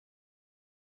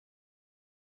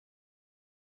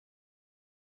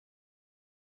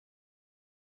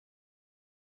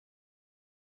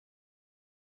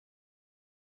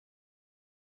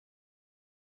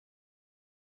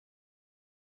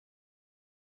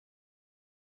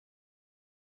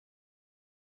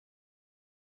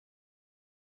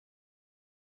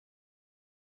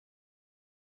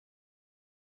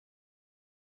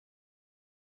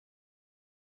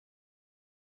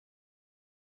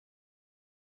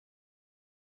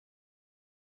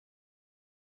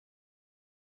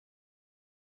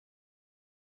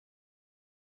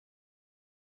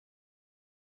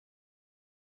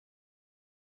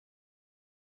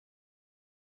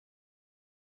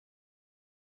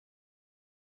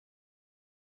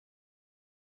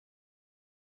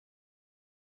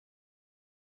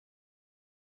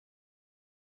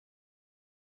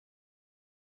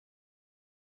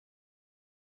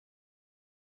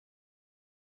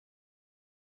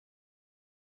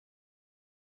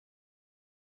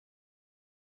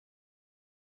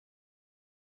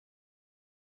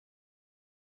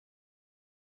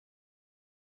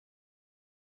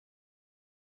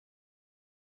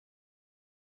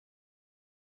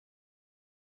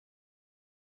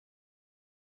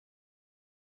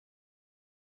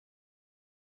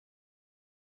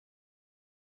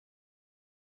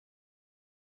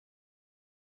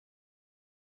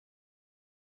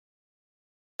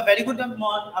Very good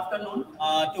afternoon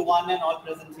to one and all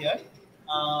present here.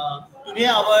 Today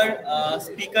our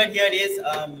speaker here is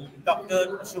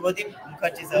Dr. Shubhadeep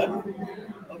Mukherjee sir.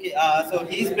 Okay, so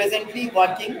he is presently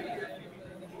working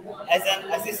as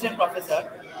an assistant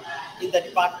professor in the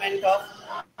Department of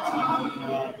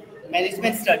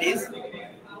Management Studies.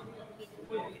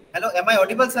 Hello, am I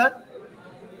audible, sir?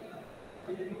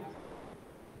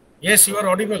 Yes, you are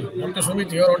audible. Dr.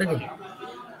 Sumit, you are audible.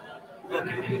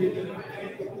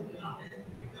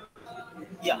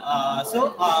 Yeah,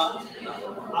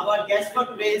 our guest for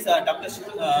today is Dr.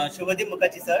 Shubhadeep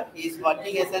Mukherjee sir. He is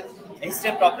working as an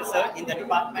assistant professor in the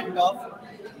Department of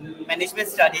Management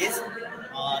Studies,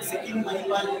 Sikkim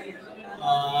Manipal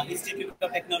Institute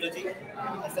of Technology,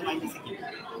 SMIT Sikkim.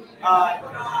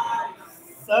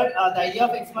 Sir, the area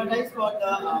of expertise for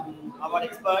our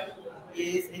expert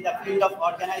is in the field of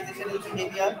organizational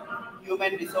behavior,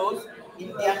 human resource,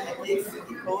 Indian ethics,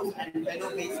 ethos, and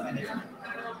value-based management.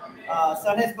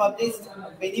 Sir has published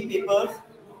many papers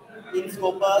in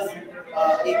Scopus,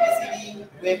 ABCD,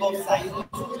 Web of Science,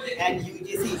 and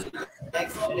UGC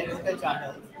Index Technical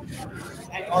Journals,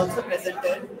 and also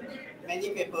presented many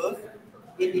papers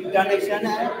in international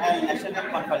and national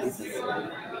conferences.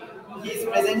 He is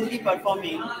presently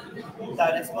performing the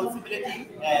responsibility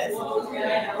as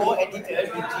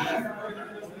co-editor-in-chief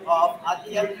of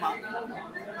Adhyatma,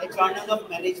 a journal of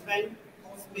management,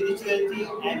 spirituality,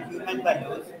 and human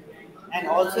values, and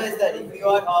also as the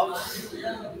reviewer of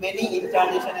many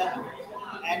international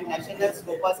and national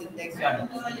Scopus Index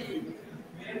journals.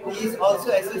 He is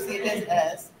also associated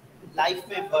as life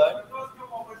member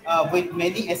with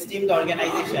many esteemed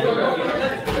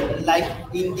organizations like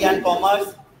Indian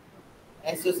Commerce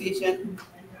Association,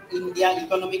 India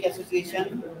Economic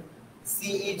Association,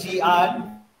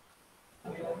 CEGR,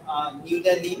 New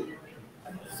Delhi,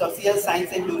 Social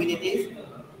Science and Humanities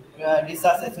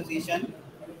Research Association,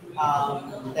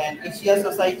 then Asia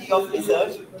Society of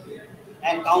Research,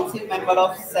 and council member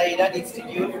of Sairat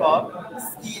Institute for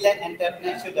Skill and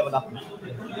Entrepreneurship Development.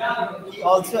 He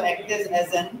also acted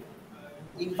as an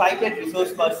invited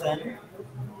resource person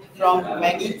from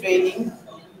many training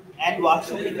and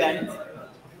workshop events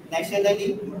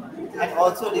nationally, and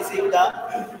also received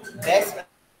the Best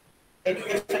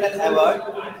Educational Award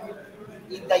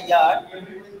in the year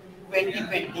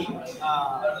 2020,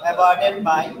 awarded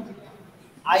by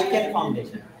ICANN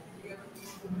Foundation.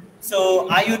 So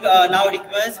I would now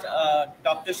request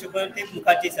Dr. Shubhadeep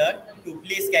Mukherjee sir to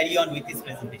please carry on with his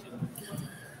presentation.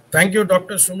 Thank you,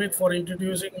 Dr. Sumit, for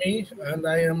introducing me, and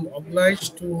I am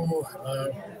obliged to,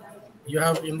 you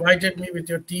have invited me with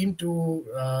your team to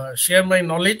share my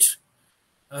knowledge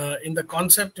in the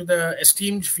concept to the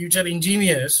esteemed future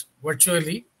engineers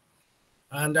virtually.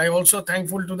 And I also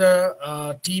thankful to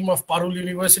the team of Parul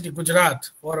University, Gujarat,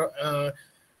 for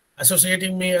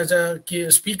associating me as a key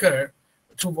speaker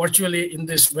to virtually in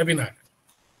this webinar.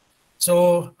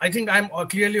 So I think I'm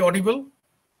clearly audible.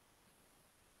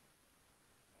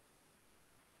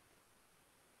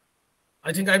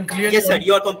 I think I'm clearly Yes, sir.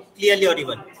 You are clearly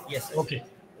audible. Yes, sir. Okay.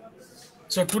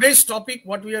 So today's topic,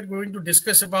 what we are going to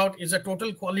discuss about is a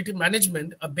total quality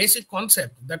management, a basic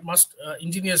concept that must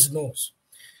engineers knows.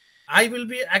 I will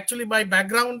be actually, my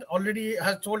background already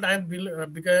has told I am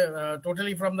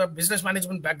totally from the business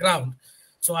management background.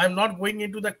 So I'm not going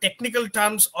into the technical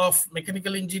terms of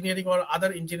mechanical engineering or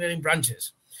other engineering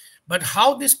branches. But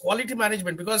how this quality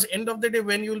management, because end of the day,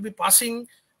 when you will be passing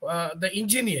the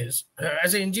engineers,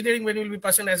 as an engineering, when you will be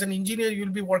passing as an engineer, you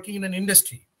will be working in an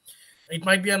industry. It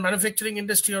might be a manufacturing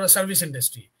industry or a service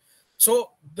industry.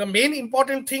 So the main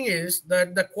important thing is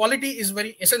that the quality is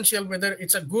very essential, whether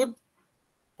it's a good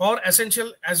or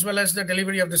essential, as well as the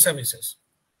delivery of the services.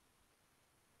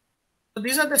 So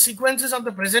these are the sequences of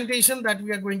the presentation that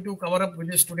we are going to cover up with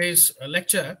this today's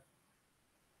lecture.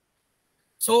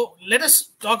 So let us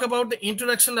talk about the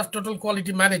introduction of total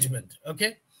quality management.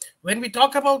 Okay. When we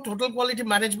talk about total quality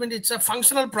management, it's a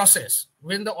functional process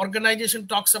when the organization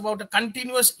talks about a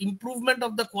continuous improvement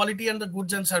of the quality and the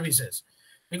goods and services.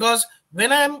 Because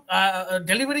when I'm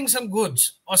delivering some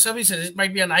goods or services, it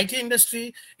might be an IT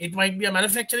industry, it might be a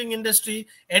manufacturing industry.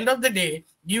 End of the day,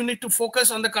 you need to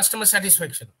focus on the customer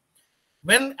satisfaction.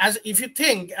 If you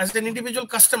think as an individual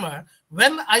customer,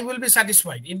 when I will be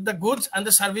satisfied, if the goods and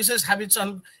the services have its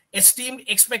own esteemed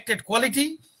expected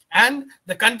quality and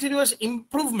the continuous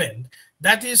improvement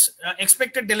that is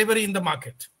expected delivery in the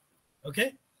market.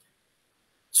 Okay.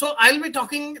 So I'll be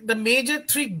talking the major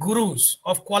three gurus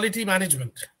of quality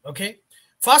management. Okay.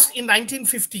 First, in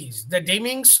 1950s, the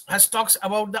Demings has talks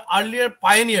about the earlier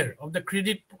pioneer of the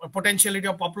credit potentiality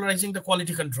of popularizing the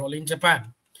quality control in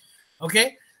Japan.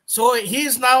 Okay. So he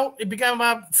is now, he became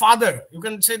a father, you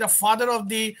can say the father of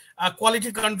the quality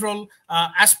control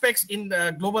aspects in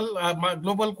the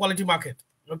global quality market.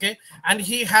 Okay, and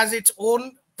he has its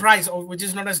own prize, which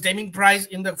is known as Deming Prize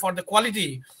for the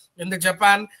quality in the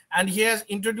Japan, and he has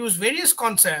introduced various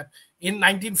concepts in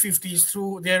 1950s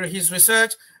through his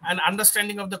research and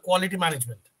understanding of the quality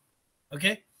management.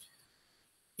 Okay,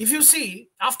 if you see,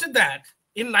 after that,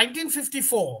 in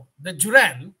 1954, the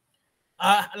Juran,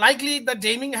 likely the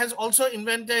Deming has also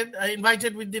invited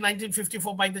with the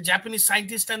 1954 by the Japanese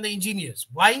scientists and the engineers.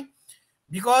 Why?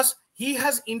 Because he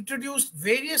has introduced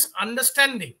various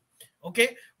understanding,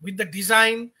 okay, with the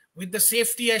design, with the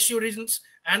safety assurance,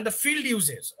 and the field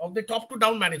uses of the top to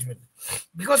down management.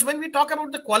 Because when we talk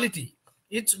about the quality,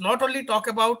 it's not only talk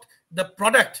about the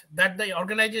product that the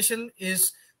organization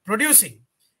is producing,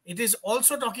 it is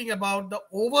also talking about the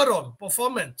overall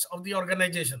performance of the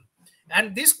organization.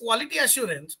 And this quality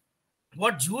assurance,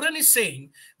 what Juran is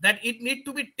saying, that it need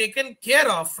to be taken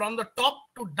care of from the top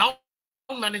to down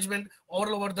management all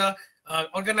over the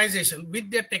organization with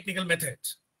their technical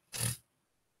methods.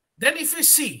 Then if we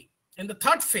see in the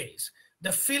third phase,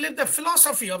 the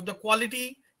philosophy of the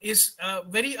quality is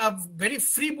very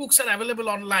free books are available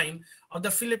online of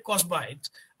the Philip Cosby,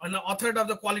 an author of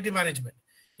the quality management.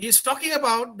 He is talking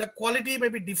about the quality may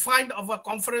be defined of a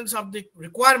conference of the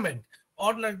requirement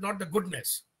or not the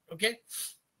goodness. Okay,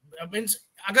 means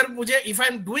if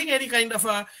I'm doing any kind of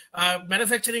a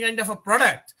manufacturing kind of a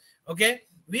product, okay,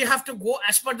 we have to go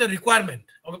as per the requirement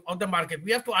of the market.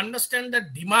 We have to understand the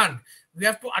demand. We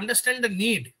have to understand the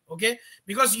need. Okay,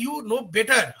 because you know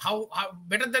better how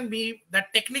better than me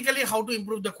that technically how to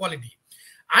improve the quality.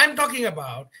 I'm talking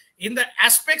about in the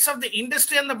aspects of the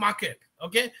industry and the market.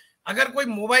 Okay, अगर कोई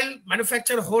mobile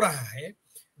manufacture हो रहा है,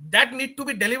 that need to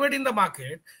be delivered in the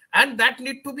market, and that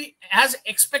need to be as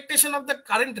expectation of the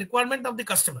current requirement of the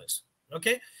customers.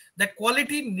 Okay, the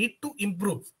quality need to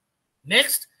improve.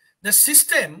 Next, the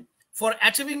system for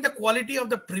achieving the quality of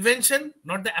the prevention,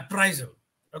 not the appraisal.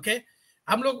 Okay,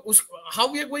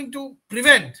 how we are going to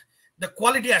prevent the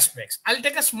quality aspects. I'll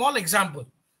take a small example.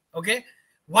 Okay,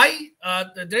 why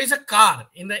there is a car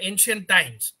in the ancient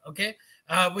times. Okay,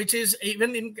 which is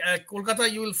even in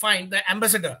Kolkata you will find the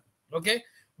Ambassador. Okay,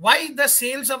 why the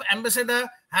sales of Ambassador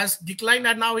has declined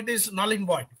and now it is null and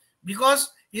void?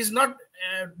 Because he's not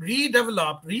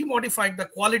redeveloped, remodified the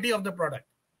quality of the product.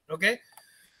 Okay,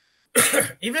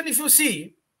 even if you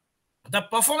see the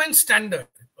performance standard,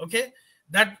 okay,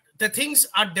 that the things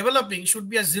are developing should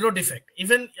be a zero defect.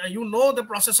 Even you know the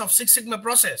process of Six Sigma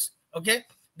process, okay,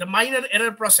 the minor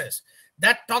error process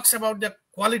that talks about the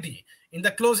quality in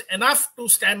the close enough to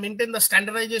maintain the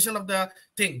standardization of the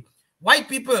thing. Why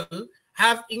people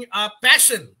have a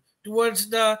passion towards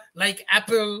the like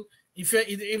Apple,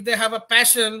 if they have a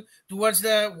passion towards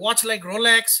the watch like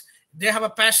Rolex, they have a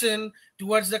passion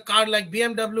towards the car like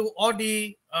BMW,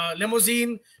 Audi,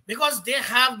 limousine, because they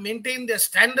have maintained their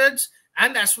standards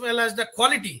and as well as the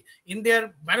quality in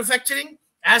their manufacturing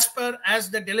as per as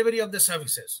the delivery of the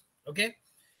services. Okay,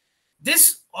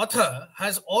 this author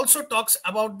has also talks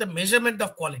about the measurement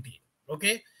of quality.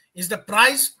 Okay, is the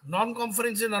price,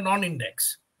 non-conference and a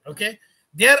non-index. Okay,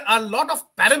 there are a lot of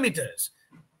parameters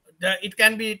that it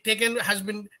can be taken, has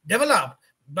been developed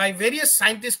by various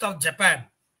scientists of Japan.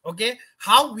 Okay,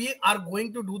 how we are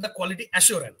going to do the quality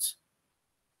assurance.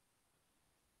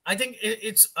 I think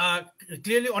it's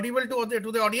clearly audible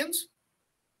to the audience.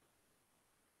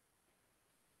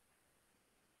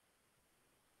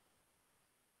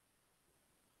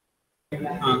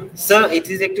 Sir, it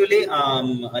is actually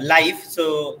live,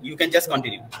 so you can just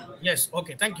continue. Yes,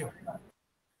 okay, thank you.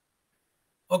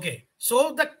 Okay,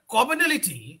 so the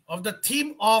commonality of the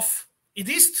theme of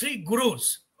these three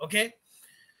gurus, okay,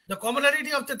 the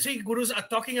commonality of the three gurus are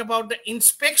talking about the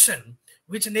inspection,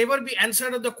 which never be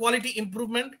answered of the quality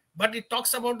improvement, but it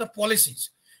talks about the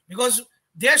policies, because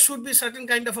there should be certain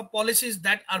kind of a policies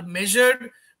that are measured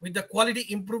with the quality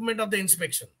improvement of the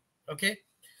inspection. Okay,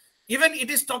 even it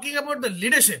is talking about the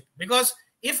leadership, because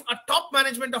if a top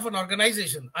management of an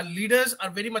organization, our leaders are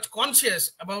very much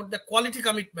conscious about the quality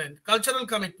commitment, cultural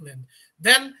commitment,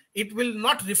 then it will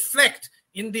not reflect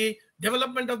in the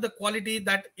development of the quality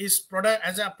that is product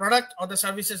as a product or the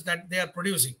services that they are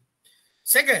producing.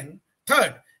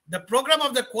 Third, the program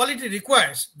of the quality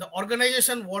requires the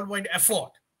organization worldwide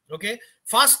effort. Okay,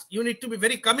 first you need to be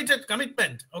very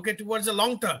commitment, okay, towards the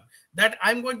long term, that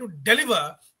I'm going to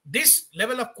deliver this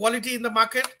level of quality in the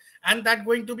market, and that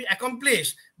going to be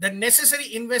accomplished the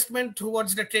necessary investment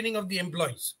towards the training of the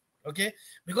employees. Okay,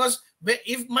 because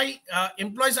if my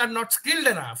employees are not skilled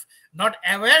enough, not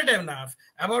aware enough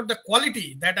about the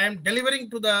quality that I am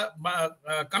delivering to the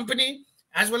company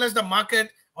as well as the market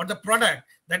or the product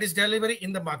that is delivery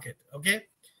in the market. Okay,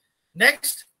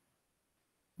 next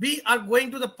we are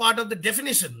going to the part of the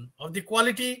definition of the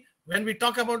quality. When we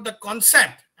talk about the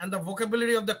concept and the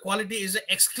vocabulary of the quality is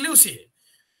exclusive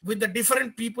with the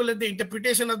different people in the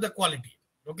interpretation of the quality.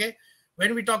 Okay,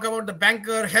 when we talk about the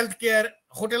banker, healthcare,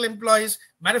 hotel employees,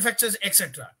 manufacturers,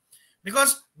 etc.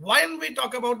 Because when we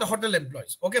talk about the hotel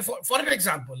employees, okay, for an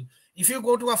example, if you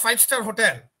go to a 5-star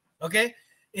hotel, okay,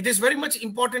 it is very much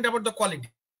important about the quality.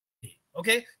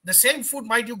 Okay, the same food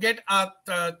might you get at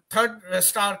the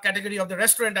 3rd-star category of the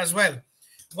restaurant as well.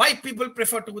 Why people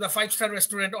prefer to the 5-star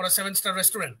restaurant or a 7-star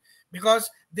restaurant? Because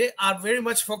they are very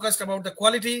much focused about the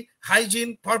quality,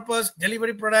 hygiene, purpose,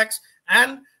 delivery products,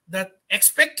 and the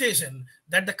expectation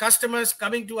that the customers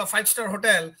coming to a 5-star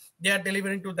hotel, they are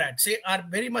delivering to that. They are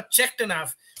very much checked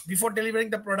enough before delivering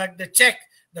the product. They check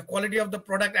the quality of the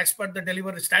product as per the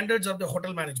delivery standards of the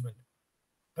hotel management.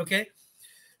 Okay.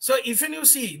 So if you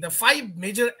see the 5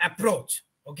 major approach,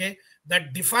 okay,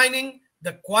 that defining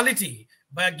the quality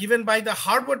given by the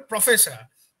Harvard professor,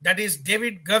 that is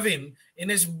David Gavin, in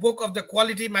his book of the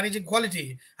quality, managing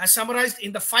quality, has summarized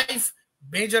in the 5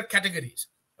 major categories.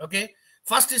 Okay,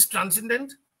 first is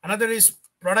transcendent, another is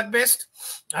product based,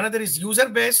 another is user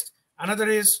based, another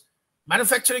is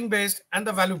manufacturing based, and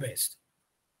the value based.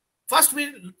 First,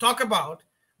 we talk about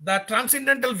the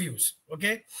transcendental views.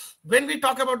 Okay, when we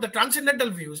talk about the transcendental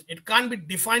views, it can't be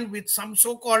defined with some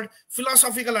so-called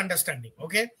philosophical understanding.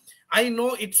 Okay, I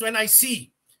know it's when I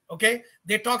see. Okay,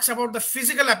 they talks about the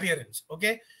physical appearance.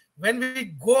 Okay, when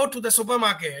we go to the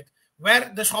supermarket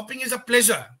where the shopping is a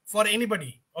pleasure for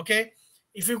anybody. Okay,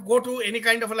 if you go to any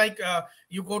kind of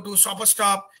you go to Shopper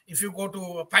Stop, if you go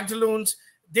to Pantaloons,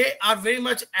 they are very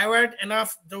much aware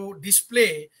enough to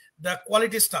display the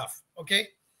quality stuff. Okay,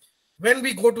 when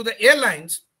we go to the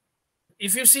airlines,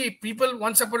 if you see, people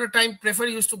once upon a time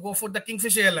used to go for the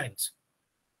Kingfisher Airlines.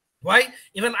 Why?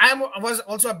 Even I was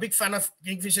also a big fan of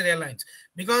Kingfisher Airlines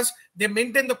because they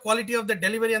maintain the quality of the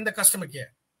delivery and the customer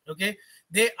care. Okay,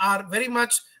 they are very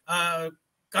much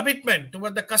commitment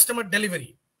toward the customer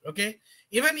delivery. Okay,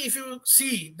 even if you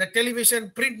see the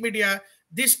television, print media,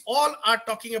 these all are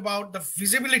talking about the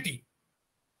visibility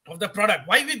of the product.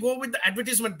 Why we go with the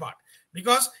advertisement part?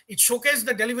 Because it showcases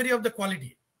the delivery of the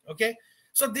quality. Okay,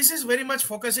 so this is very much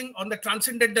focusing on the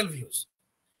transcendental views.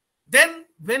 Then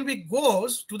when we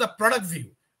goes to the product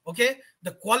view, okay,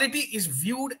 the quality is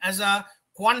viewed as a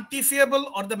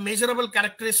quantifiable or the measurable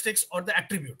characteristics or the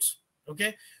attributes.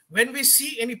 Okay, when we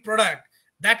see any product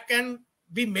that can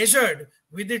be measured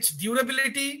with its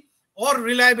durability or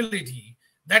reliability,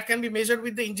 that can be measured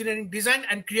with the engineering design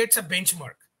and creates a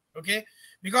benchmark. Okay,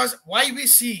 because why we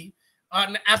see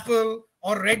an Apple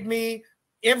or Redmi,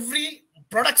 every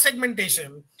product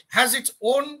segmentation has its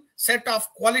own set of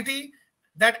quality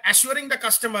that assuring the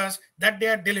customers that they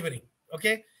are delivering.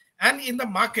 Okay, and in the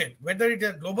market, whether it's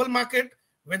a global market,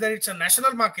 whether it's a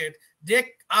national market, they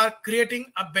are creating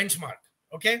a benchmark.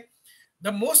 Okay,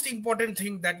 the most important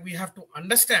thing that we have to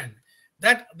understand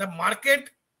that the market,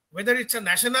 whether it's a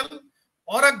national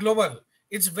or a global,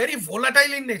 it's very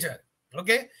volatile in nature.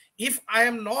 Okay, if I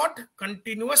am not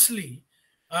continuously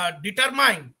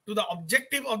determined to the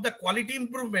objective of the quality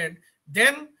improvement,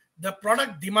 then the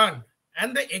product demand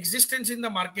and the existence in the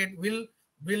market will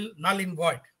null and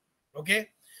void. Okay,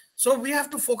 so we have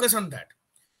to focus on that.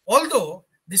 Although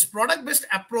this product based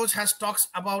approach has talks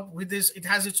about with this, it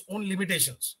has its own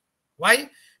limitations. Why?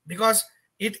 Because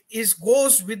it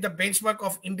goes with the benchmark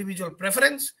of individual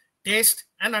preference, taste,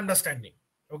 and understanding.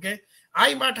 Okay,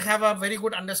 I might have a very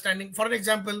good understanding. For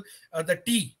example, the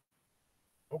tea.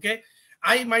 Okay,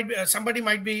 somebody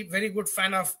might be very good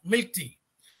fan of milk tea.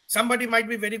 Somebody might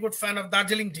be very good fan of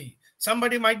Darjeeling tea.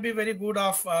 Somebody might be very good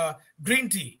of green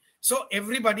tea. So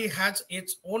everybody has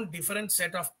its own different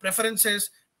set of preferences,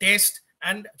 taste,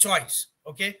 and choice.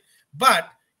 Okay, but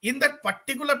in that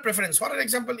particular preference, for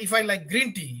example, if I like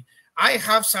green tea, I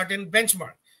have certain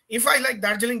benchmark. If I like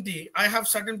Darjeeling tea, I have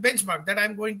certain benchmark that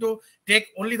I'm going to take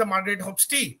only the Margaret Hobbs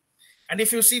tea. And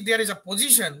if you see, there is a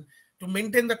position to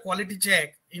maintain the quality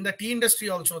check in the tea industry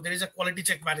also, there is a quality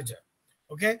check manager.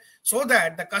 Okay, so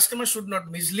that the customer should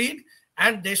not mislead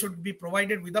and they should be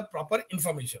provided with the proper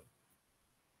information.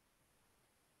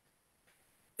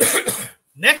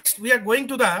 Next, we are going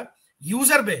to the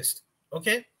user-based.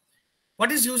 Okay,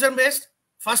 what is user-based?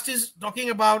 First is talking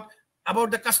about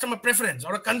the customer preference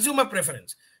or a consumer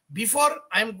preference. Before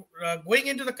I'm going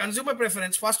into the consumer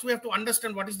preference, first we have to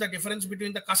understand what is the difference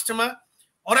between the customer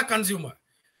or a consumer.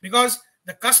 because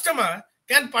the customer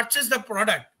can purchase the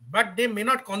product, but they may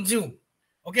not consume.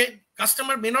 Okay,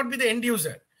 customer may not be the end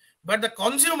user, but the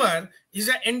consumer is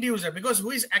an end user, because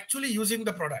who is actually using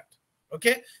the product.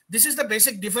 Okay, this is the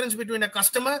basic difference between a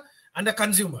customer and a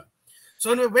consumer.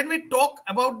 So when we talk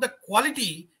about the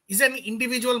quality is an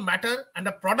individual matter, and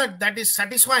a product that is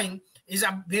satisfying is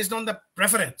based on the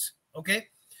preference. Okay,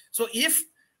 so if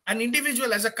an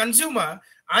individual as a consumer,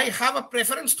 I have a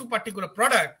preference to particular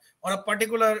product or a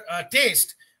particular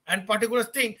taste and particular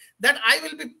thing, that I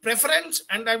will be preference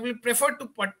and I will prefer to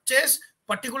purchase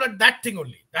particular that thing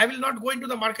only. I will not go into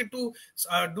the market to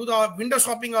do the window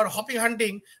shopping or hopping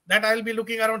hunting, that I will be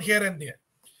looking around here and there.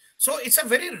 So it's a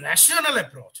very rational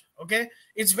approach. Okay,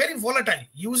 it's very volatile.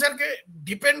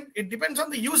 It depends on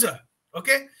the user.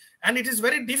 Okay, and it is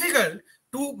very difficult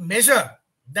to measure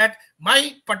that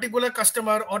my particular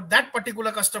customer or that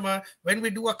particular customer, when we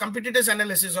do a competitors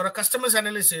analysis or a customers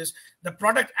analysis, the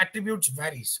product attributes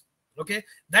varies. Okay,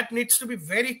 that needs to be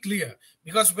very clear,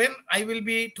 because when I will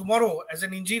be tomorrow as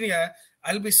an engineer,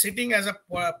 I'll be sitting as a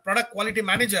product quality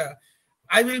manager,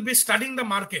 I will be studying the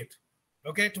market.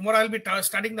 Okay, tomorrow I'll be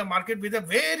studying the market with a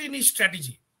very niche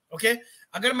strategy. Okay,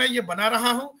 agar main ye bana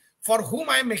raha hu, for whom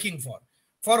I am making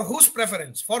for whose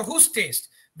preference, for whose taste,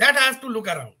 that I have to look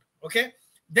around. Okay,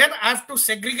 then I have to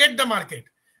segregate the market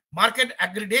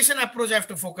aggregation approach. I have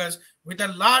to focus with a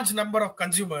large number of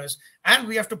consumers, and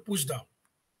we have to push down.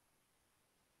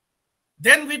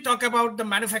 Then we talk about the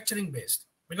manufacturing based,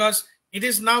 because it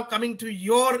is now coming to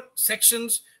your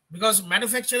sections, because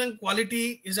manufacturing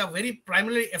quality is a very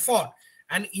primary effort,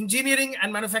 and engineering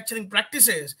and manufacturing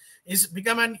practices is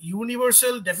become an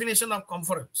universal definition of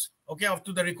conformance, okay, up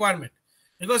to the requirement.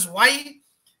 Because why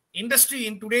industry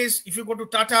in today's, if you go to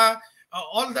Tata,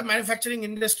 all the manufacturing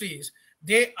industries,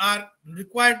 they are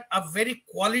required a very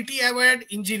quality aware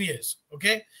engineers.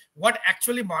 Okay, what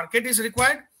actually market is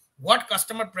required, what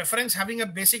customer preference, having a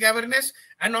basic awareness,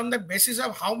 and on the basis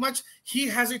of how much he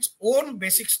has its own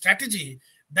basic strategy,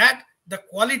 that the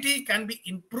quality can be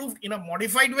improved in a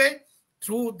modified way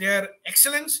through their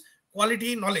excellence,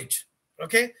 quality, knowledge.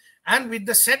 Okay, and with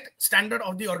the set standard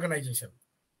of the organization.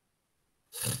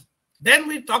 Then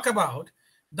we talk about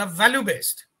the value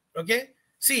based. Okay,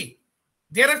 see,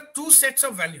 there are two sets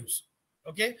of values.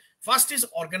 Okay, first is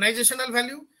organizational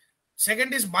value,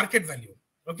 second is market value.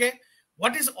 Okay,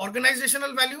 what is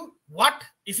organizational value? What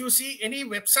if you see any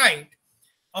website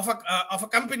of a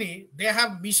company, they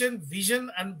have mission,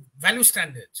 vision, and value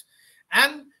standards.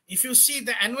 And if you see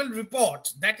the annual report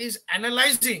that is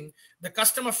analyzing the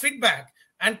customer feedback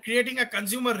and creating a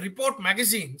consumer report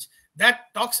magazines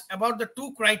that talks about the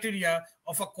two criteria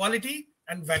of a quality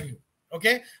and value.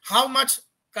 Okay, how much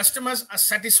customers are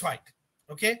satisfied.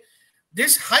 Okay,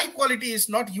 this high quality is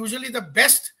not usually the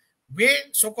best way,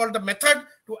 so-called the method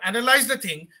to analyze the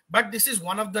thing, but this is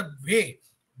one of the way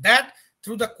that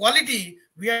through the quality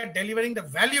we are delivering the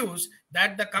values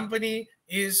that the company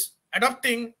is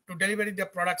adopting to deliver their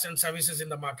products and services in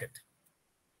the market.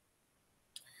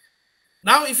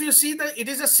 Now, if you see that it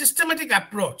is a systematic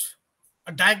approach,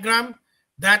 a diagram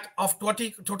that of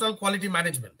total quality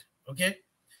management. Okay,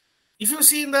 if you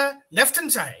see in the left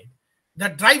hand side, the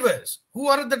drivers, who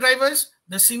are the drivers?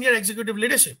 The senior executive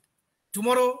leadership.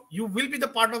 Tomorrow you will be the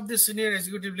part of this senior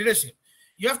executive leadership.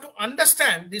 You have to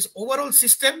understand this overall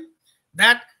system,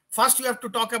 that first you have to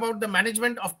talk about the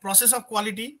management of process of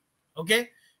quality. Okay,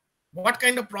 what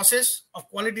kind of process of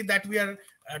quality that we are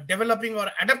developing or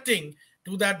adapting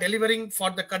to the delivering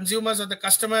for the consumers or the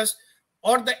customers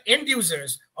or the end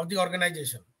users of the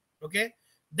organization. Okay,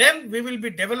 then we will be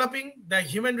developing the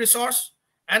human resource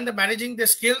and the managing the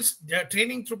skills, their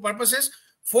training through purposes,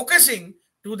 focusing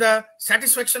to the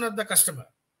satisfaction of the customer.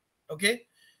 Okay,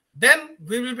 then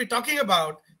we will be talking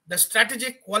about the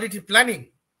strategic quality planning.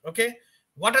 Okay,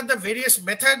 what are the various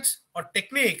methods or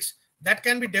techniques that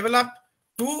can be developed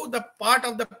to the part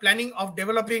of the planning of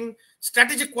developing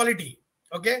strategic quality.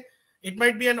 Okay, it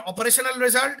might be an operational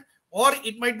result or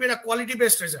it might be a quality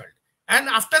based result. And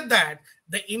after that,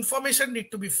 the information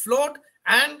need to be flowed,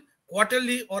 and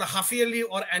quarterly or half yearly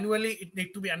or annually it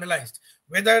need to be analyzed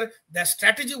whether the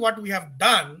strategy what we have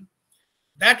done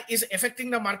that is affecting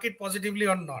the market positively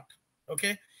or not.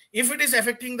 Okay, if it is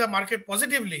affecting the market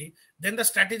positively, then the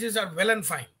strategies are well and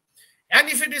fine. And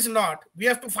if it is not, we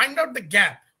have to find out the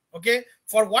gap. Okay,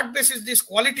 for what basis this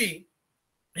quality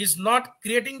is not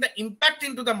creating the impact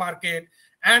into the market,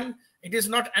 and it is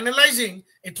not analyzing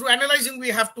it. Through analyzing, we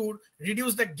have to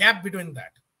reduce the gap between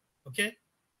that. Okay,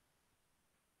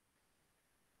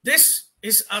 this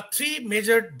is a three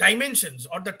major dimensions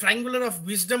or the triangular of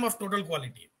wisdom of total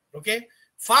quality. Okay,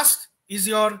 first is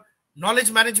your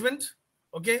knowledge management.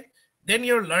 Okay. Then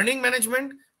your learning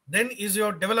management, then is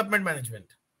your development management.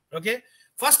 Okay.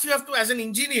 First, you have to, as an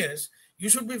engineers, you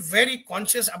should be very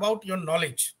conscious about your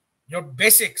knowledge, your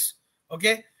basics.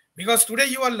 Okay. Because today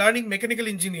you are learning mechanical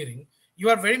engineering, you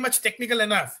are very much technical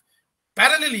enough.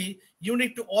 Parallelly, you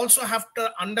need to also have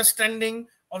the understanding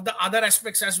of the other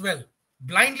aspects as well.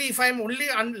 Blindly, if I'm only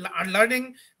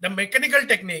learning the mechanical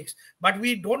techniques, but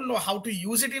we don't know how to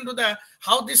use it into the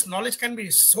how this knowledge can be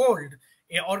sold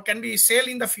or can be sale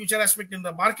in the future aspect in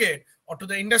the market or to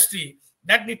the industry,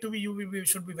 that need to be we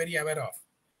should be very aware of.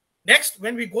 Next,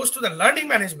 when we goes to the learning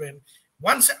management,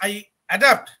 once I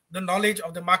adapt the knowledge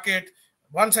of the market,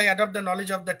 once I adopt the knowledge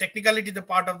of the technicality, the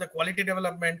part of the quality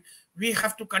development, we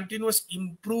have to continuously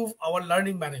improve our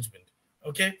learning management.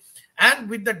 Okay. And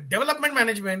with the development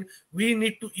management, we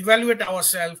need to evaluate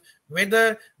ourselves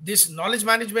whether this knowledge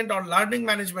management or learning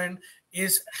management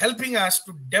is helping us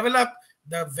to develop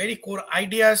the very core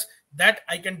ideas that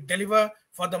I can deliver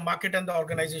for the market and the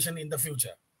organization in the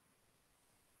future.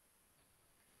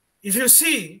 If you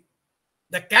see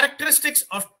the characteristics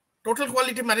of total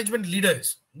quality management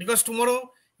leaders, because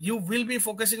tomorrow you will be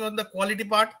focusing on the quality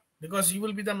part, because you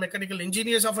will be the mechanical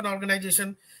engineers of an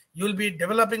organization, you will be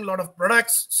developing a lot of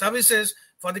products, services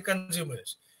for the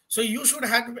consumers. So you should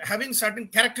have having certain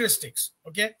characteristics,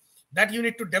 okay, that you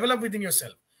need to develop within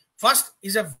yourself. First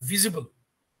is a visible,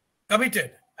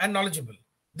 committed, and knowledgeable.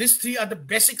 These three are the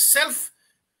basic self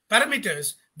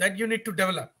parameters that you need to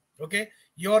develop. Okay,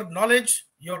 your knowledge,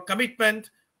 your commitment,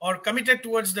 or committed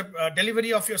towards the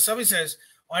delivery of your services,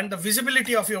 and the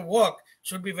visibility of your work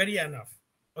should be very enough.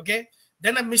 Okay,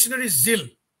 then a missionary zeal.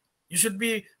 You should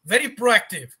be very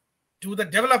proactive to the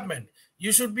development.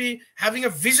 You should be having a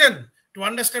vision to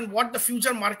understand what the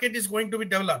future market is going to be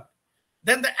developed.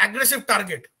 Then the aggressive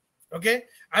target. Okay,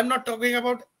 I'm not talking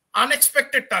about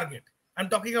unexpected target. I'm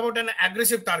talking about an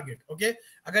aggressive target. Okay,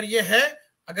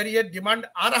 अगर ये demand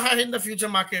आ रहा है in the future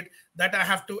market, that I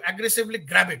have to aggressively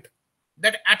grab it.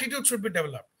 That attitude should be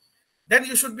developed. Then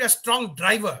you should be a strong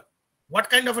driver. What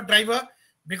kind of a driver?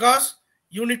 Because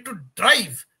you need to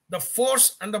drive the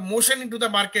force and the motion into the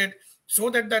market so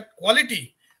that that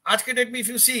quality. आज के date में, if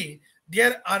you see,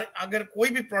 there are अगर कोई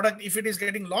भी product, if it is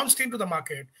getting launched into the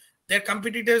market, their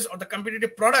competitors or the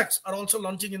competitive products are also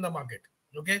launching in the market.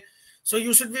 Okay, so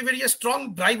you should be very a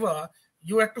strong driver.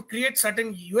 You have to create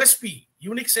certain USP,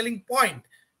 unique selling point,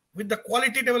 with the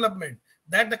quality development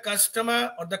that the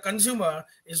customer or the consumer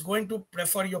is going to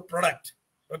prefer your product.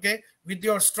 Okay, with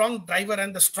your strong driver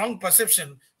and the strong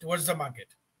perception towards the market.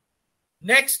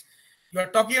 Next, you are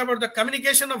talking about the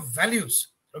communication of values.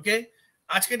 Okay,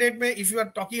 आज के date में, if you are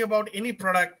talking about any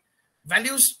product,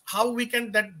 values, how we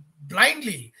can that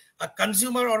blindly a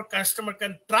consumer or customer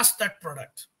can trust that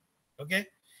product. Okay,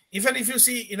 even if you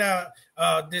see in a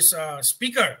this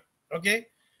speaker, okay,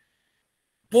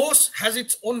 Bose has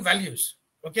its own values,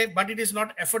 okay, but it is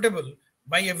not affordable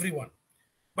by everyone.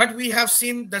 But we have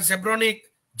seen the Zebronic,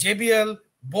 JBL,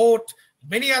 Boat,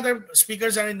 many other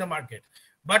speakers are in the market.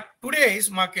 But today's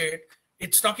market,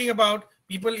 it's talking about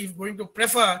people if going to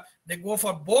prefer, they go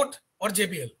for Boat or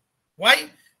JBL. Why?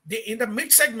 They in the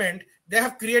mid segment, they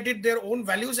have created their own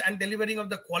values and delivering of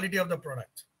the quality of the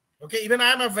product. Okay, even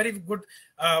I am a very good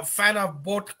fan of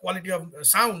Boat quality of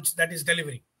sounds that is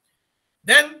delivering.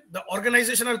 Then the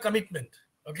organizational commitment,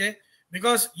 okay,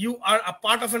 because you are a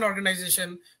part of an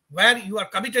organization where you are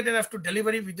committed enough to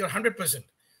deliver it with your 100%,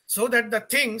 so that the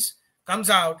things comes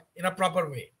out in a proper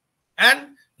way.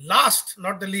 And last,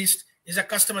 not the least, is a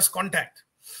customer's contact.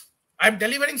 I'm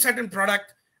delivering certain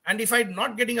product, and if I'm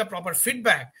not getting a proper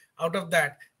feedback out of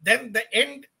that, then the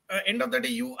end of the day,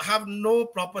 you have no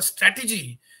proper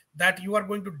strategy that you are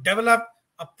going to develop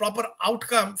a proper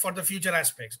outcome for the future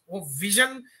aspects. Or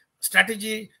vision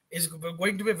strategy is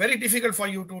going to be very difficult for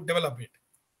you to develop it.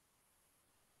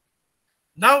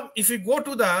 Now, if we go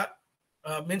to the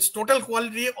means total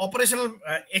quality operational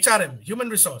HRM, human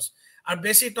resource, are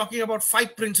basically talking about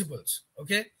 5 principles.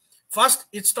 Okay, first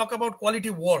it's talk about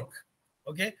quality work.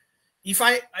 Okay,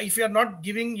 if you are not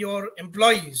giving your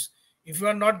employees, if you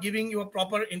are not giving your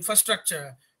proper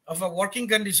infrastructure of a working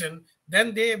condition,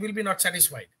 then they will be not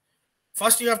satisfied.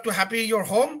 First, you have to happy your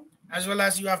home, as well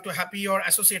as you have to happy your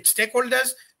associate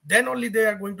stakeholders. Then only they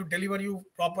are going to deliver you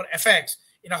proper effects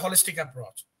in a holistic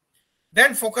approach.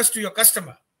 Then focus to your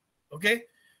customer. Okay,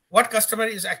 what customer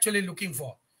is actually looking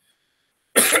for.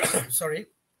 Sorry.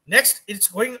 Next, it's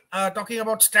going talking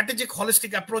about strategic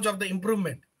holistic approach of the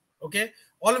improvement. Okay,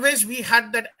 always we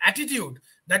had that attitude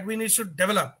that we need to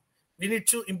develop, we need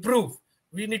to improve,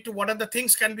 we need to, what are the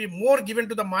things can be more given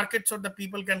to the market so the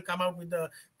people can come out with the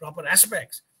proper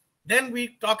aspects. Then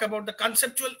we talk about the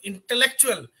conceptual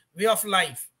intellectual way of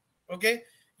life. Okay,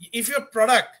 if your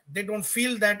product, they don't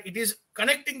feel that it is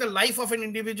connecting the life of an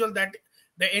individual that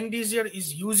the end user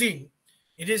is using,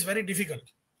 it is very difficult.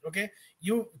 Okay,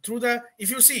 if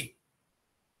you see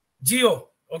Jio,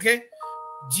 okay,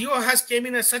 Jio has came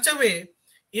in such a way,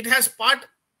 it has part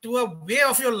to a way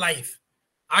of your life.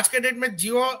 आज के date में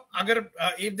Jio, अगर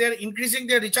if they are increasing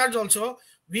their recharge also,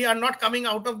 we are not coming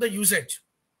out of the usage.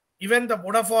 Even the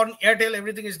Vodafone, Airtel,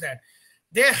 everything is there.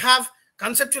 They have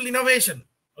conceptual innovation.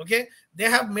 Okay, they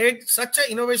have made such an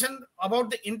innovation about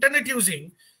the internet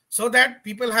using, so that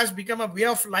people has become a way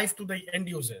of life to the end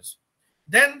users.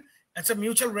 Then it's a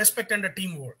mutual respect and a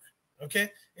teamwork.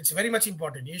 Okay, it's very much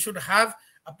important. You should have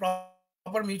a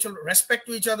proper mutual respect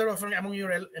to each other among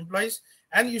your employees,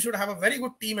 and you should have a very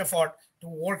good team effort to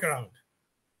work around.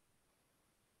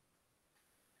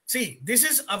 See, this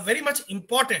is a very much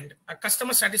important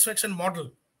customer satisfaction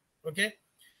model. Okay,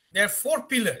 there are 4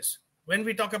 pillars when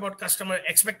we talk about customer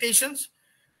expectations.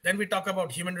 Then we talk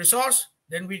about human resource.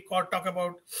 Then we talk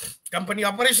about company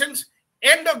operations.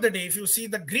 End of the day, if you see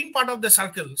the green part of the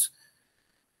circles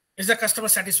is the customer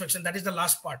satisfaction. That is the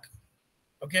last part.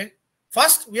 Okay.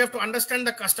 First, we have to understand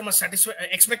the customer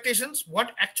expectations,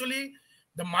 what actually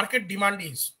the market demand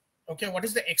is. Okay. What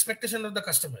is the expectation of the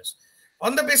customers?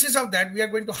 On the basis of that, we are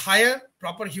going to hire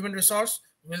proper human resource.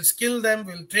 We'll skill them,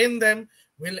 we'll train them,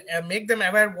 we'll make them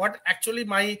aware what actually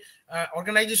my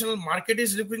organizational market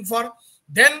is looking for.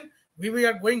 Then we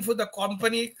are going for the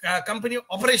company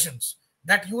operations,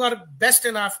 that you are best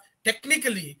enough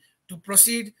technically to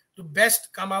proceed to best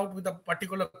come out with a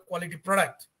particular quality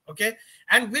product. Okay,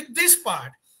 and with this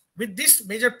part, with these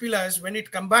major pillars, when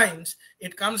it combines,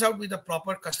 it comes out with a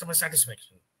proper customer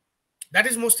satisfaction. That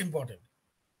is most important.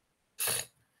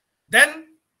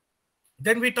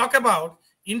 Then we talk about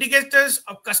indicators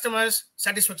of customers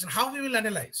satisfaction. How we will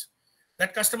analyze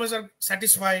that customers are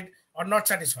satisfied or not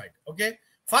satisfied. Okay,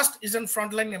 first is in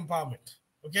frontline empowerment.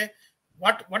 Okay,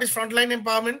 what is frontline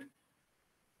empowerment?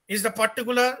 Is the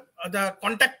particular the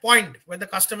contact point where the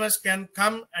customers can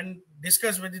come and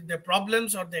discuss with their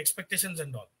problems or the expectations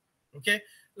and all. Okay,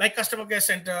 like customer care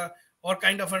center or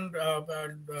kind of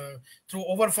through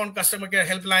overphone customer care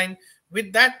helpline.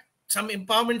 With that, some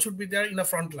empowerment should be there in the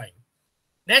front line.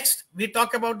 Next, we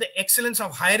talk about the excellence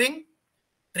of hiring,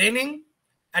 training,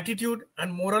 attitude,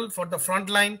 and moral for the front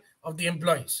line of the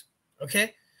employees.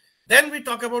 Okay. Then we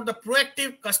talk about the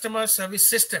proactive customer service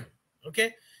system.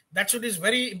 Okay. That is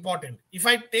very important. If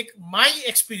I take my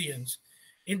experience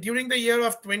during the year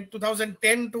of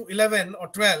 2010 to 11 or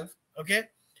 12, okay,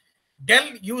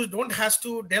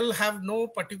 Dell have no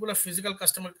particular physical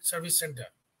customer service center.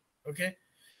 Okay.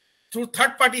 Through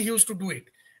third party, he used to do it.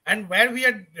 And where we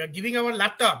are giving our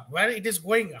laptop, where it is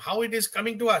going, how it is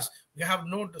coming to us, we have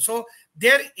no. So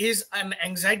there is an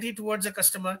anxiety towards the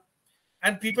customer,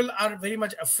 and people are very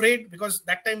much afraid because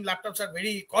that time laptops are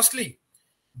very costly.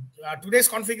 Today's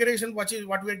configuration, what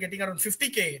we are getting around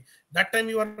 50K, that time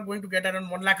you are going to get around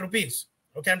 1 lakh rupees.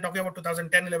 Okay, I'm talking about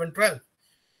 2010, 11, 12.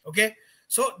 Okay,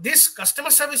 so this customer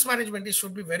service management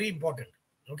should be very important.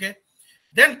 Okay,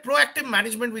 then proactive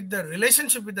management with the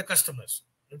relationship with the customers.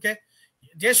 Okay,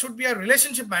 there should be a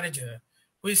relationship manager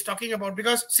who is talking about,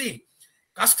 because see,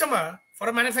 customer for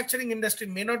a manufacturing industry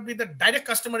may not be the direct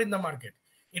customer in the market.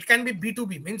 It can be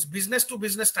B2B, means business to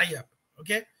business tie-up.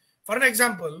 Okay, for an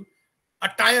example, a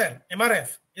tire,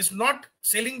 MRF, is not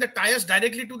selling the tires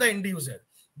directly to the end user.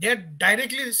 They are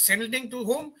directly sending to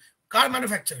whom? Car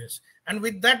manufacturers. And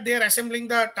with that, they are assembling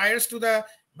the tires to the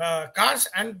cars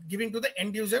and giving to the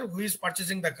end user who is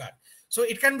purchasing the car. So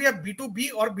it can be a B2B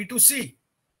or B2C.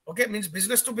 Okay, means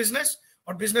business to business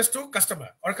or business to customer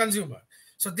or consumer.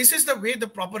 So this is the way the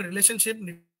proper relationship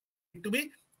needs to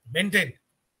be maintained.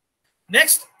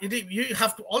 Next, you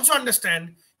have to also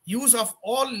understand use of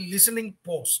all listening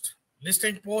post.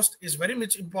 Listening post is very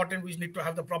much important. We need to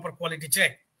have the proper quality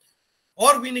check,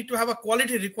 or we need to have a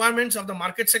quality requirements of the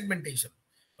market segmentation.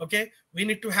 Okay, we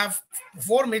need to have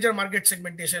 4 major market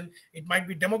segmentation. It might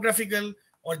be demographical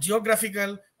or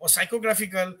geographical or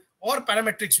psychographical or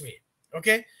parametrics way.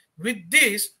 Okay, with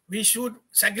this, we should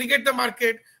segregate the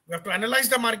market. We have to analyze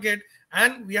the market,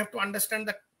 and we have to understand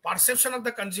the perception of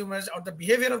the consumers or the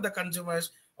behavior of the consumers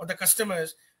or the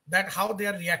customers, that how they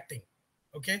are reacting.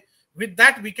 Okay, with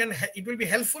that, it will be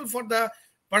helpful for the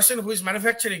person who is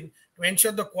manufacturing to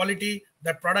ensure the quality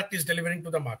that product is delivering to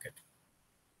the market.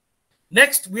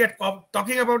 Next, we are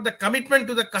talking about the commitment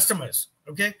to the customers.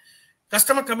 Okay,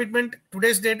 customer commitment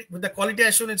today's date with the quality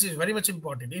assurance is very much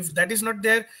important. If that is not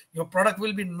there, your product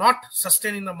will be not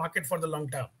sustained in the market for the long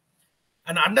term.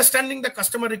 And understanding the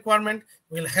customer requirement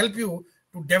will help you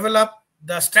to develop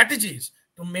the strategies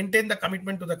to maintain the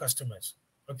commitment to the customers.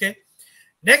 Okay.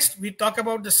 Next, we talk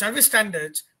about the service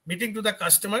standards meeting to the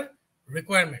customer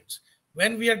requirements.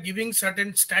 When we are giving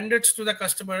certain standards to the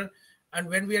customer and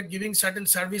when we are giving certain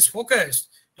service focus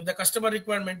to the customer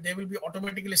requirement, they will be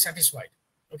automatically satisfied.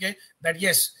 Okay, that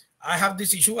yes, I have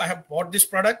this issue, I have bought this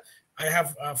product, I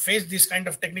have faced this kind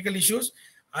of technical issues,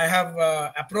 I have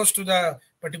approached to the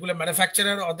particular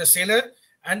manufacturer or the seller,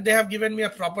 and they have given me a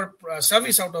proper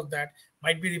service out of that,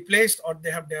 might be replaced or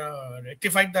they have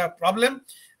rectified the problem.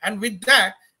 And with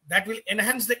that, that will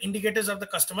enhance the indicators of the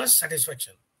customer's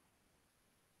satisfaction.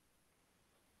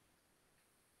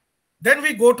 Then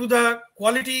we go to the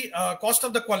quality, cost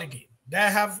of the quality. They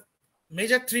have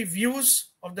major three views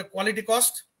of the quality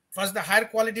cost. First, the higher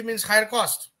quality means higher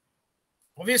cost,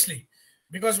 obviously,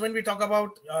 because when we talk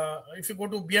about, if you go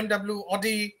to BMW,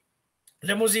 Audi,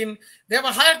 limousine, they have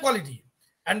a higher quality.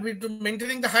 And with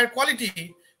maintaining the higher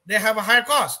quality, they have a higher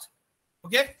cost.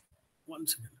 Okay? One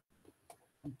second.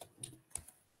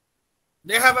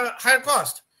 They have a higher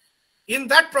cost. In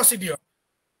that procedure,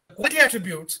 quality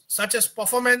attributes such as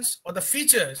performance or the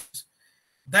features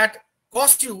that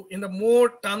cost you in the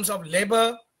more terms of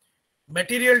labor,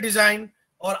 material design,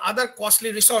 or other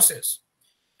costly resources,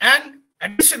 and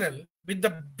additional with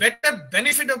the better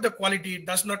benefit of the quality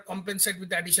does not compensate with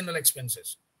the additional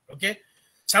expenses. Okay,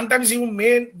 sometimes you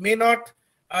may not,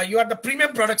 you are the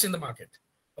premium products in the market,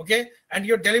 okay, and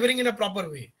you're delivering in a proper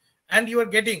way, and you are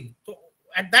getting, so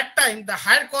at that time the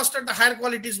higher cost and the higher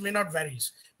qualities may not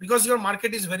varies because your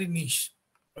market is very niche.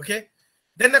 Okay,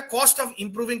 then the cost of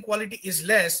improving quality is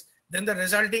less than the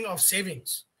resulting of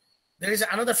savings. There is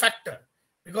another factor,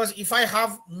 because if I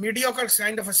have mediocre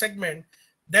kind of a segment,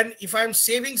 then if I'm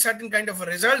saving certain kind of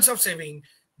results of saving,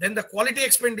 then the quality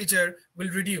expenditure will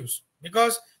reduce,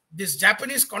 because this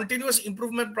Japanese continuous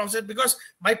improvement process, because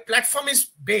my platform is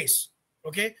base.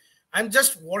 Okay, I'm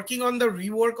just working on the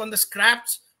rework on the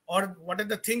scraps or what are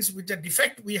the things with the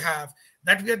defect we have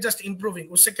that we are just improving.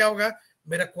 Usse kya hoga?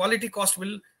 Mera quality cost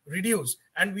will reduce,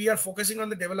 and we are focusing on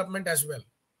the development as well.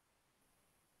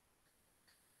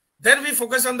 Then we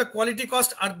focus on the quality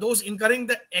cost are those incurring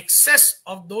the excess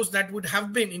of those that would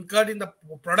have been incurred in the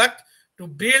product to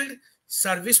build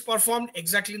service performed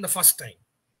exactly in the first time.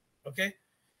 Okay,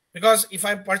 because if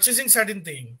I'm purchasing certain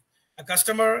thing, a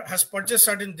customer has purchased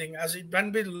certain thing, as it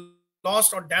can be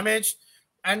lost or damaged,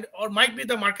 and or might be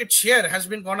the market share has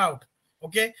been gone out.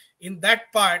 Okay, in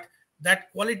that part,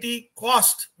 that quality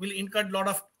cost will incur a lot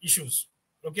of issues.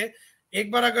 Okay, ek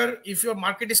bar agar if your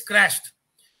market is crashed,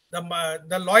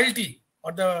 the loyalty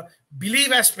or the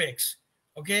belief aspects,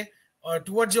 okay,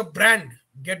 towards your brand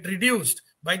get reduced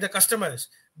by the customers,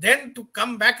 then to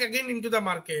come back again into the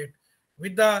market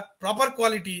with the proper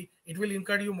quality, it will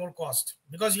incur you more cost,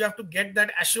 because you have to get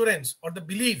that assurance or the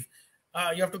belief.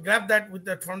 You have to grab that with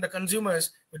from the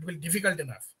consumers. It will be difficult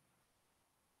enough.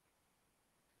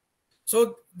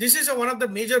 So this is one of the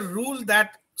major rules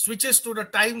that switches to the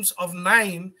times of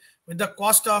 9 with the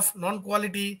cost of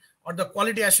non-quality or the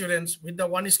quality assurance with the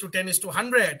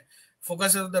 1:10:100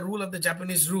 focuses on the rule of the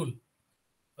Japanese rule.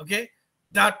 Okay,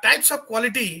 the types of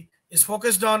quality is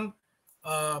focused on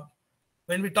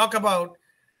when we talk about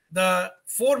the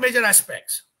 4 major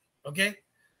aspects. Okay,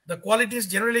 the quality is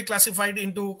generally classified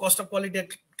into cost of quality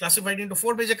classified into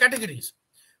 4 major categories.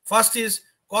 First is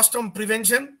cost of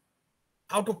prevention,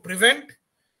 how to prevent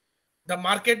the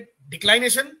market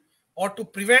declination or to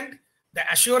prevent the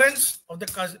assurance of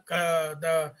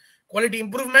the quality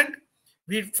improvement.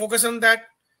 We focus on that.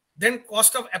 Then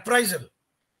cost of appraisal.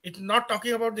 It's not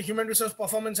talking about the human resource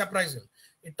performance appraisal.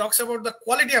 It talks about the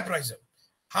quality appraisal.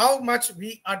 How much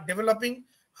we are developing,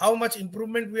 how much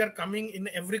improvement we are coming in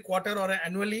every quarter or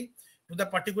annually to the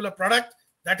particular product.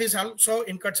 That is also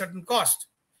incurred certain cost.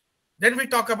 Then we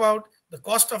talk about the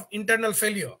cost of internal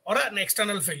failure or an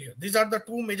external failure. These are the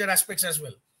 2 major aspects as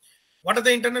well. What are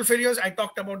the internal failures? I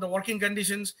talked about the working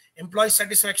conditions, employee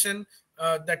satisfaction,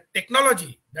 the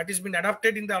technology that has been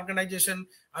adopted in the organization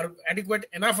are adequate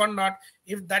enough or not.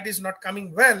 If that is not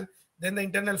coming well, then the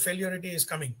internal failurity is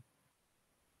coming.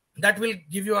 That will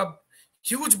give you a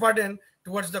huge burden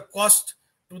towards the cost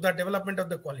to the development of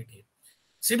the quality.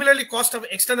 Similarly, cost of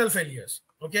external failures.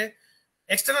 Okay,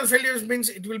 external failures means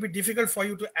it will be difficult for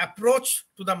you to approach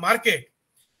to the market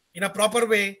in a proper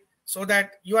way, so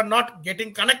that you are not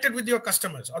getting connected with your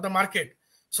customers or the market.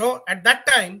 So at that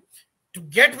time, to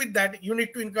get with that, you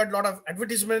need to incur a lot of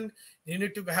advertisement, you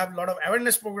need to have a lot of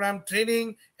awareness program,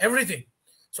 training, everything.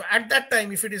 So at that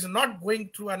time, if it is not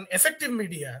going through an effective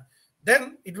media,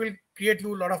 then it will create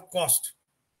you a lot of cost.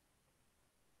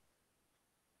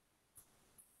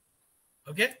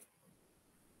 Okay.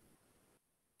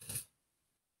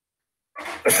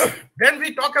 Then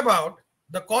we talk about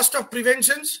the cost of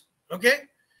preventions. Okay.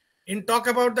 In talk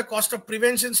about the cost of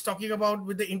preventions, talking about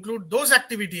with the include those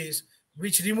activities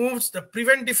which removes the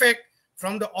prevent defect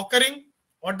from the occurring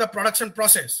or the production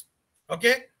process.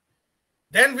 Okay.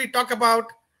 Then we talk about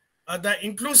the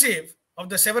inclusive of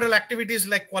the several activities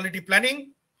like quality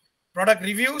planning, product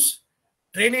reviews,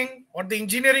 training, or the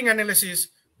engineering analysis,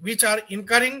 which are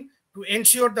incurring to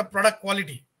ensure the product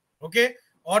quality, okay,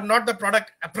 or not the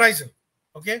product appraisal,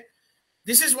 okay.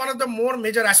 This is one of the more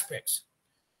major aspects.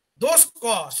 Those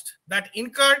costs that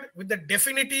incurred with the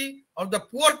definity of the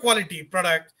poor quality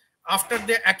product after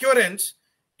the occurrence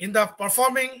in the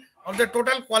performing of the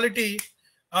total quality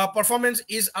performance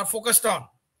are focused on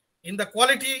in the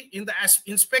quality in the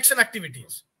inspection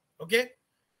activities, okay.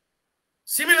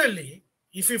 Similarly,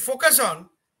 if we focus on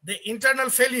the internal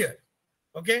failure,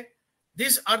 okay,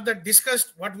 these are the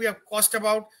discussed what we have cost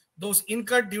about those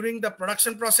incurred during the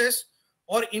production process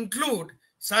or include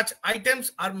such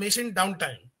items are machine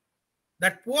downtime,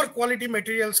 that poor quality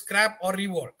material scrap or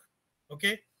rework,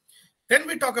 okay. Then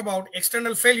we talk about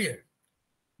external failure,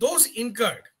 those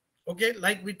incurred, okay,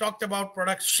 like we talked about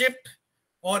product shipped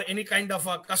or any kind of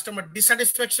a customer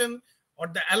dissatisfaction or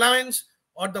the allowance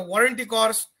or the warranty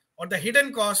cost or the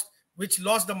hidden cost which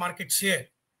lost the market share.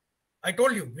 I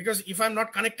told you, because if I'm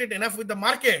not connected enough with the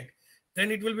market,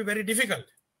 then it will be very difficult.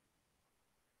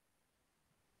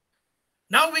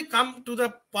 Now we come to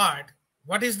the part,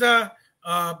 what is the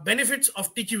benefits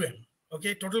of TQM,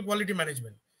 okay, total quality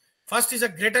management. First is a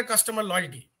greater customer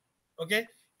loyalty, okay.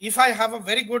 If I have a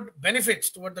very good benefits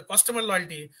toward the customer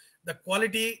loyalty, the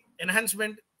quality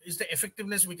enhancement is the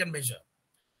effectiveness we can measure.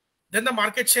 Then the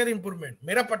market share improvement.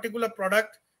 Mera particular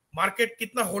product market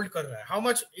kitna hold kar raha hai, how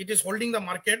much it is holding the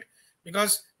market,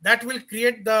 because that will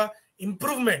create the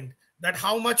improvement that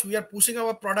how much we are pushing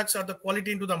our products or the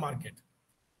quality into the market.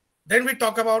 Then we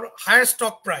talk about higher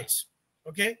stock price.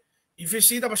 Okay, if you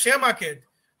see the share market,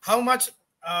 how much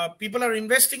people are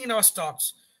investing in our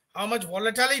stocks, how much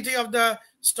volatility of the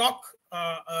stock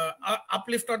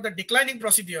uplift or the declining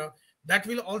procedure, that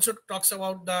will also talks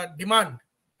about the demand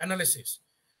analysis.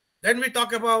 Then we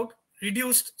talk about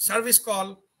reduced service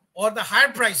call or the higher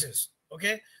prices.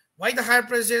 Okay, why the higher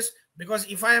prices? Because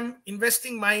if I am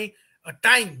investing my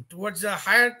time towards a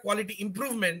higher quality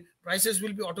improvement, prices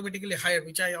will be automatically higher,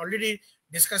 which I already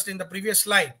discussed in the previous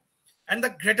slide. And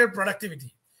the greater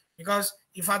productivity, because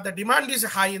if the demand is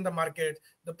high in the market,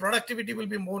 the productivity will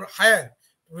be more higher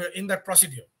in that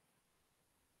procedure.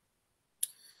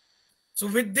 So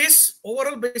with this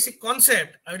overall basic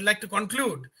concept, I would like to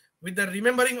conclude with the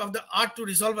remembering of the art to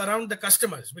resolve around the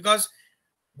customers, because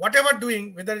whatever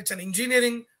doing, whether it's an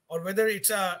engineering or whether it's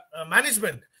a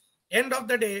management, end of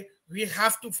the day, we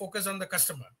have to focus on the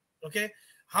customer. Okay,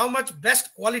 how much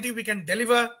best quality we can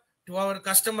deliver to our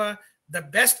customer, the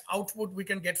best output we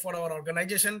can get for our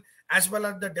organization, as well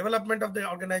as the development of the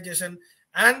organization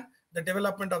and the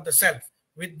development of the self.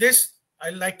 With this,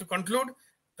 I'd like to conclude.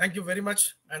 Thank you very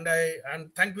much, and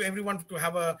thank you everyone to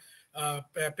have a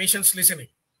patience listening.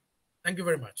 Thank you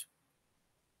very much.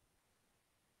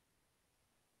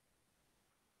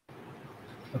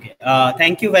 Okay,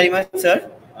 thank you very much, sir.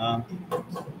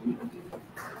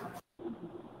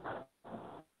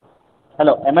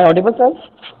 Hello, am I audible, sir?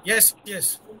 Yes,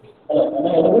 yes. Hello, am I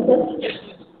audible, sir?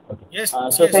 Yes.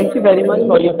 So yes. thank you very much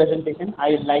for your presentation.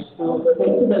 I would like to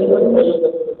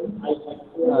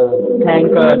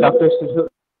thank Dr. Sudhir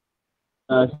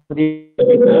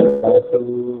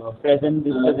to present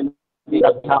this presentation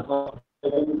on behalf of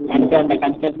Anchor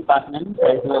Mechanical Department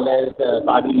as well as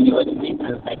Parul University.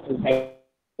 I would like to thank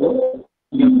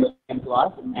you to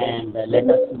us and let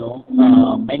us know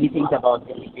many things about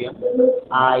the TQM.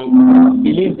 I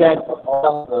believe that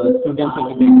all students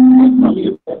will be from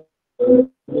you.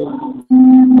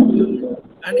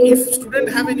 And if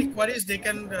students have any queries, they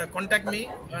can contact me,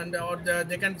 and or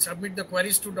they can submit the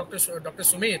queries to Dr.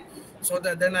 Sumit, so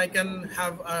that then I can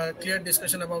have a clear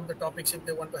discussion about the topics if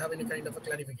they want to have any kind of a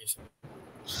clarification.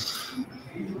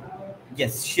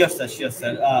 Yes, sure, sir. Sure,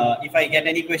 sir. If I get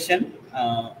any question,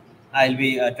 I'll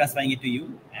be transferring it to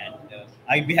you, and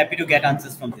I'll be happy to get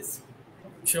answers from this.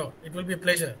 Sure, it will be a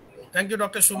pleasure. Thank you,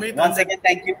 Dr. Sumit. Once again,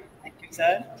 thank you,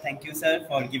 sir. Thank you, sir,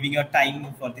 for giving your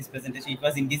time for this presentation. It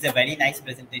was indeed a very nice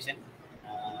presentation.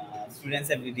 Students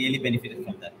have really benefited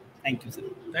from that. Thank you, sir.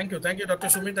 Thank you, Dr.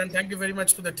 Sumit, and thank you very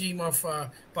much to the team of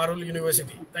Parul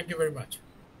University. Thank you very much.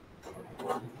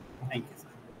 Thank you, sir.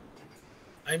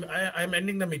 I'm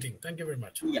ending the meeting. Thank you very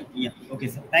much. Yeah. Okay,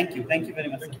 sir. Thank you very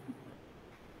much. Thank sir. you.